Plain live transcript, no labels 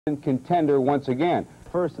contender once again.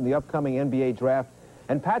 First in the upcoming NBA draft,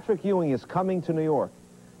 and Patrick Ewing is coming to New York.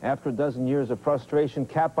 After a dozen years of frustration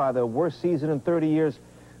capped by the worst season in 30 years,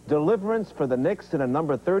 deliverance for the Knicks in a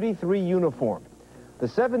number 33 uniform. The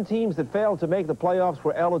 7 teams that failed to make the playoffs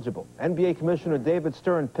were eligible. NBA Commissioner David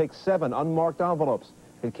Stern picked 7 unmarked envelopes.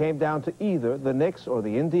 It came down to either the Knicks or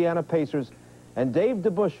the Indiana Pacers, and Dave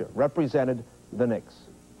DeBusschere represented the Knicks.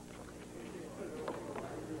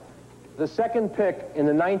 The second pick in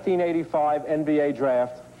the 1985 NBA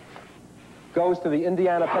draft goes to the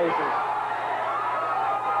Indiana Pacers.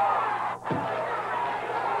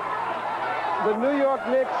 The New York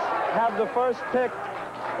Knicks have the first pick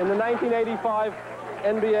in the 1985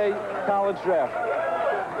 NBA college draft.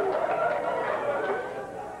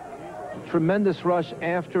 Tremendous rush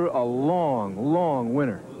after a long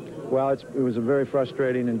winter. Well, it was a very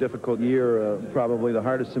frustrating and difficult year, probably the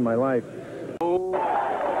hardest in my life.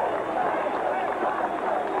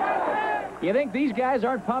 You think these guys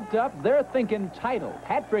aren't pumped up? They're thinking title.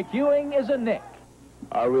 Patrick Ewing is a Knick.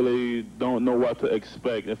 I really don't know what to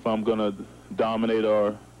expect if I'm going to dominate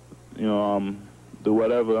or, do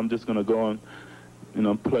whatever. I'm just going to go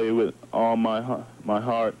and, play with all my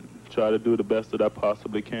heart, try to do the best that I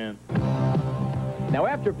possibly can. Now,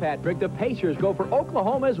 after Patrick, the Pacers go for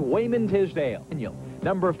Oklahoma's Wayman Tisdale.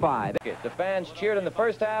 Number 5. The fans cheered in the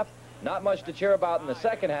first half. Not much to cheer about in the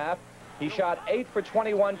second half. He shot 8 for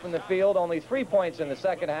 21 from the field, only 3 points in the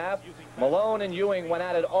second half. Malone and Ewing went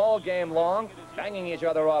at it all game long, banging each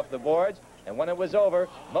other off the boards. And when it was over,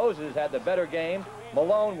 Moses had the better game.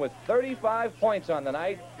 Malone, with 35 points on the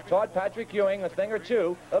night, taught Patrick Ewing a thing or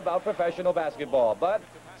two about professional basketball. But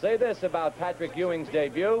say this about Patrick Ewing's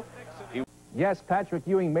debut. Yes, Patrick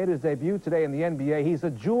Ewing made his debut today in the NBA. He's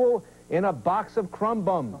a jewel in a box of crumb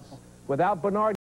bums. Without Bernard